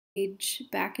page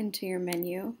back into your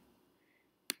menu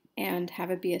and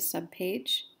have it be a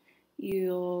subpage,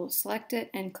 you'll select it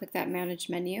and click that Manage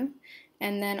Menu.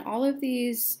 And then all of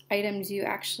these items you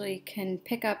actually can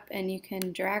pick up and you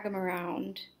can drag them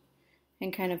around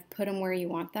and kind of put them where you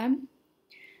want them.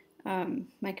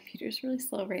 My computer's really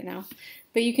slow right now.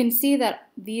 But you can see that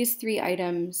these three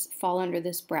items fall under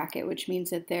this bracket, which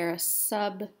means that they're a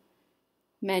sub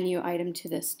menu item to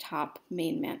this top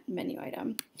main menu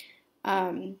item.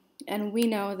 And we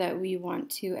know that we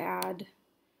want to add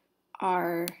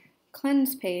our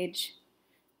cleanse page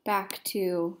back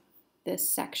to this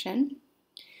section.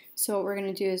 So what we're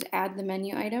going to do is add the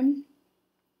menu item,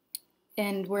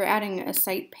 and we're adding a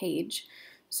site page.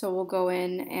 So we'll go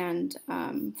in and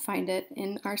find it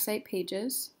in our site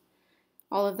pages.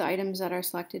 All of the items that are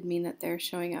selected mean that they're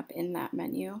showing up in that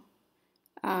menu.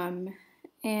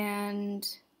 And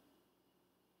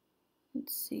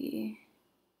let's see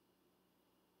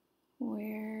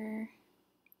where,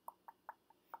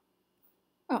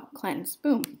 oh, cleanse,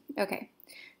 boom. Okay,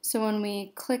 so when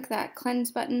we click that cleanse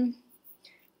button,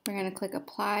 we're going to click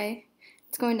apply.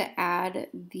 It's going to add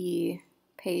the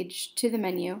page to the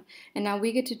menu, and now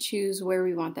we get to choose where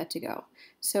we want that to go.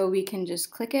 So we can just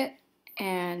click it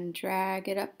and drag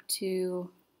it up to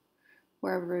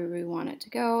wherever we want it to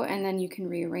go, and then you can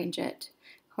rearrange it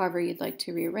however you'd like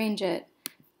to rearrange it.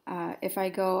 If I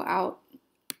go out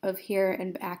of here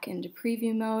and back into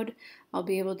preview mode, I'll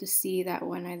be able to see that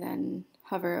when I then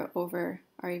hover over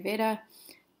Ayurveda,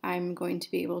 I'm going to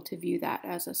be able to view that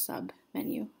as a sub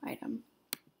menu item.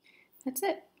 That's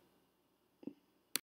it.